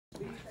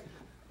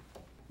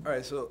All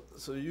right, so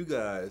you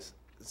guys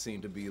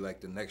seem to be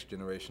like the next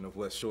generation of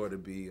what's sure to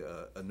be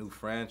a new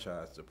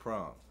franchise to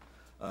Prom.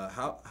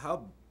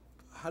 How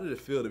did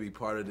it feel to be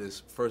part of this?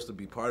 First, to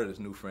be part of this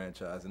new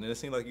franchise, and then it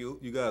seemed like you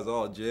guys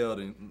all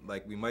gelled, and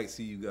like we might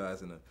see you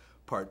guys in a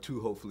part two,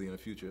 hopefully in the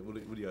future. What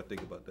do y'all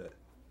think about that?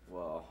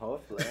 Well,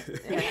 hopefully.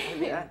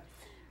 Yeah.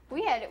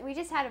 We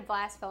just had a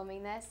blast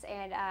filming this,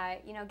 and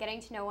you know, getting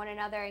to know one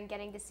another and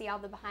getting to see all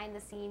the behind the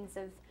scenes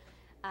of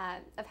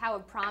how a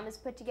prom is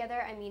put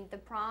together. I mean, the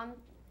prom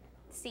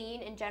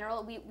scene in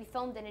general, we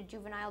filmed in a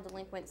juvenile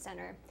delinquent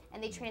center,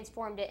 and they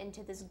transformed it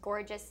into this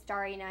gorgeous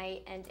starry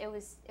night, and it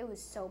was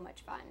so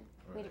much fun.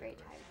 Right. We had a great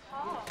time.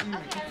 Oh,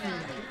 okay.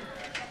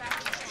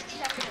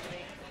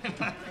 Definitely.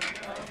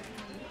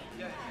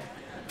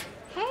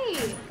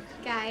 Hey,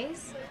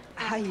 guys.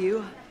 Hi,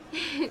 you.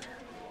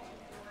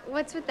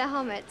 What's with the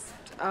helmets?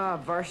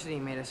 Varsity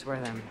made us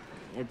wear them.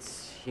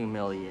 It's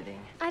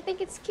humiliating. I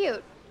think it's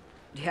cute.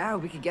 Yeah,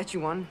 we could get you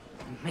one.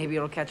 Maybe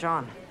it'll catch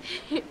on.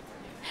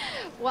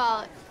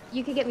 Well,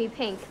 you could get me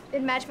pink.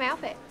 It'd match my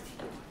outfit.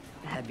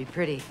 That'd be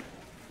pretty.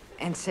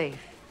 And safe.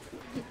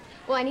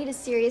 Well, I need a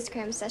serious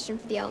cram session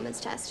for the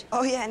elements test.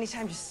 Oh, yeah,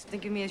 anytime. Just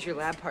think of me as your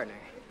lab partner.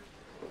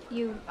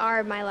 You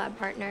are my lab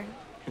partner.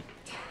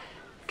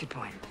 Good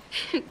point.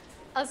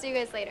 I'll see you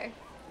guys later.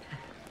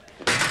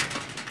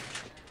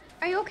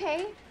 Are you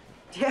okay?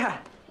 Yeah,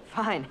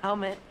 fine.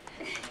 Helmet.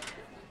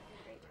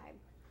 Great time.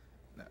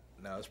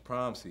 Now it's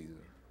prom season.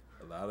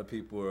 A lot of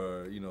people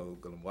are, you know,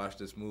 gonna watch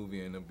this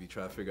movie and they'll be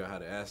trying to figure out how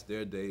to ask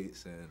their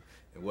dates and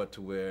what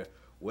to wear.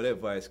 What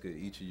advice could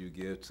each of you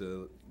give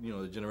to, you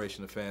know, the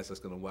generation of fans that's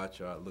gonna watch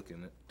y'all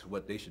looking to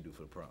what they should do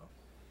for the prom?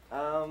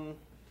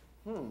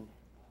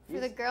 For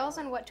the girls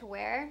on what to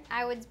wear,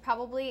 I would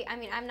probably, I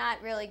mean, I'm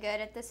not really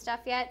good at this stuff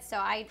yet, so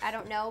I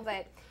don't know,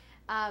 but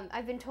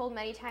I've been told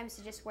many times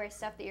to just wear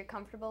stuff that you're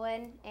comfortable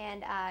in,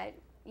 and,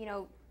 you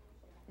know,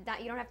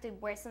 you don't have to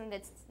wear something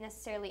that's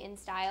necessarily in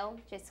style,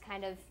 just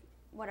kind of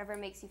whatever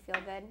makes you feel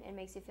good and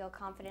makes you feel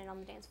confident on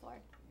the dance floor.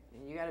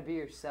 And you gotta be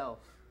yourself.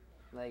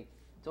 Like,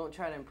 don't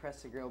try to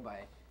impress a girl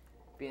by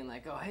being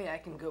like, oh, hey, I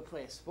can go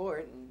play a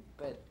sport.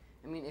 But,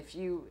 I mean, if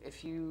you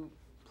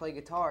play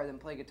guitar, then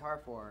play guitar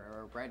for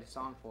her or write a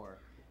song for her.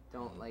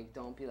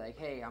 Don't be like,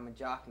 hey, I'm a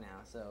jock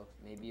now, so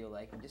maybe you'll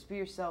like him. Just be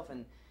yourself,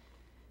 and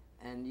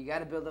you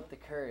gotta build up the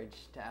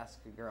courage to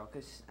ask a girl.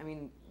 Because, I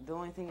mean, the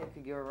only thing that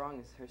could go wrong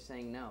is her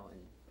saying no.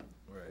 And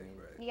Right, I mean,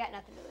 right. You got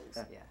nothing to lose.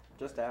 Yeah.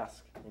 Just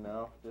ask, you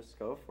know? Just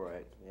go for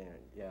it.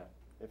 Yeah.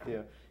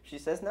 If she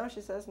says no,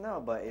 she says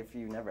no. But if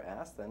you never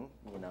ask, then,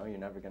 you know, you're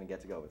never going to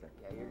get to go with her.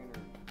 Yeah, you're gonna...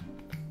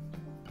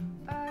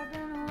 I've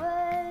been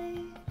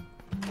away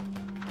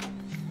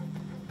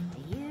a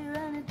year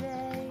and a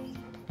day.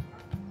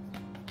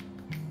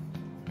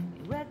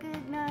 You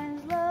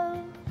recognize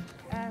love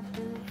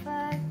after the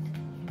fact.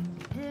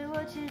 You did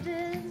what you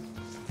did,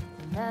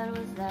 and that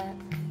was that.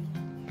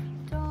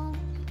 Don't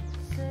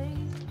say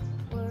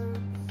words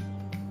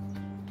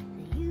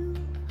that you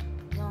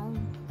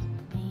don't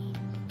mean.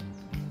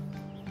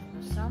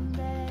 For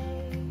someday.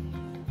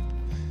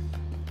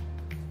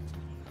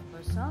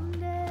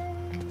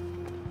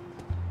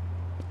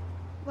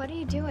 What are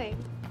you doing?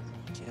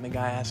 Can a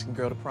guy ask a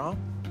girl to prom?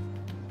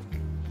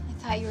 I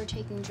thought you were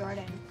taking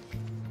Jordan.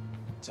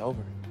 It's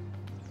over.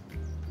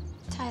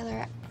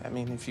 Tyler, I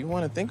mean, if you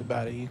want to think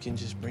about it, you can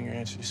just bring her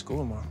into your school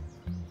tomorrow.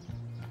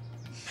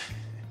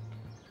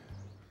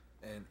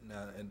 And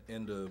now,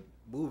 in the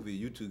movie,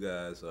 you two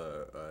guys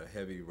are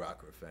heavy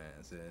rocker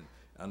fans, and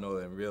I know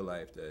in real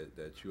life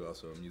that you're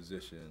also a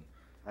musician.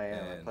 I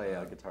am. And, I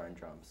play guitar and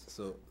drums.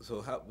 So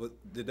how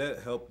did that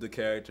help the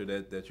character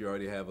that you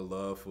already have a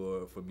love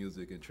for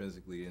music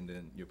intrinsically, and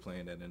then you're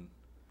playing that in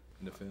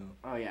the film?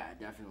 Oh yeah,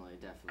 definitely.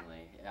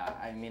 Yeah,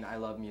 I mean, I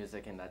love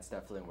music, and that's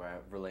definitely where I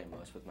relate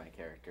most with my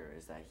character,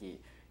 is that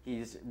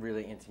he's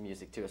really into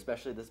music too,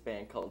 especially this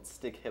band called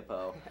Stick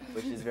Hippo,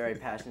 which he's very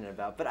passionate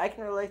about. But I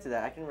can relate to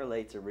that. I can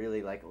relate to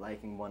really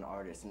liking one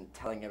artist and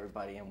telling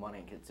everybody and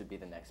wanting it to be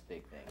the next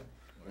big thing,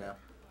 you know?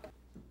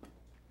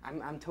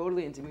 I'm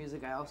totally into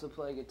music. I also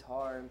play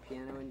guitar and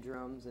piano and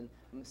drums, and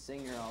I'm a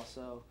singer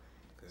also.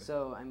 Okay.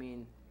 So, I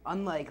mean,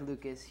 unlike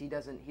Lucas, he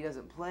doesn't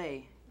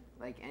play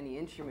like any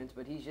instruments,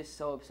 but he's just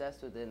so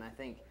obsessed with it. And I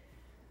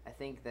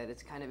think that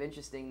it's kind of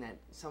interesting that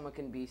someone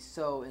can be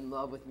so in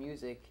love with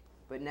music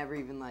but never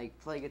even like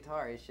play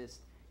guitar. It's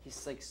just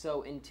he's like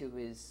so into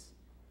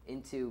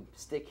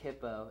Stick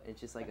Hippo.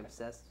 It's just like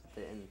obsessed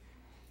with it, and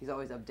he's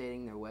always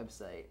updating their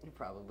website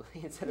probably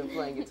instead of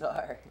playing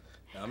guitar.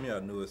 Now, I'm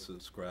your newest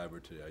subscriber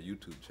to our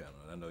YouTube channel,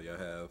 and I know y'all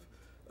have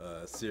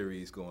a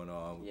series going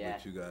on Yeah.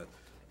 with you guys.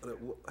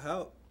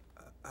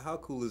 How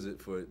cool is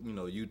it for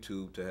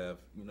YouTube to have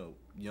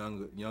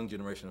young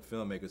generation of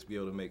filmmakers be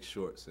able to make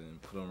shorts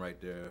and put them right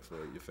there for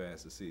your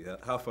fans to see?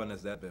 How fun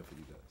has that been for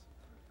you guys?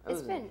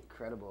 It's been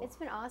incredible. It's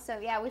been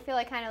awesome. Yeah, we feel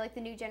like kind of like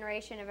the new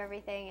generation of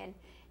everything, and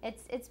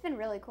it's been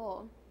really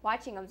cool.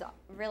 Watching them's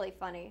really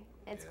funny.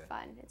 It's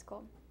fun. It's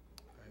cool.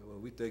 All right, well,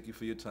 we thank you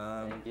for your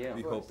time. Thank you.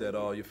 We hope that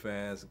all your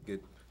fans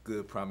get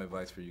good prom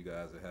advice for you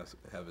guys and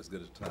have as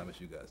good a time as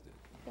you guys did.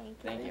 Thank you.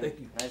 Thank you. Thank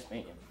you. Nice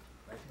meeting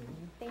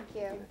you. Thank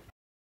you.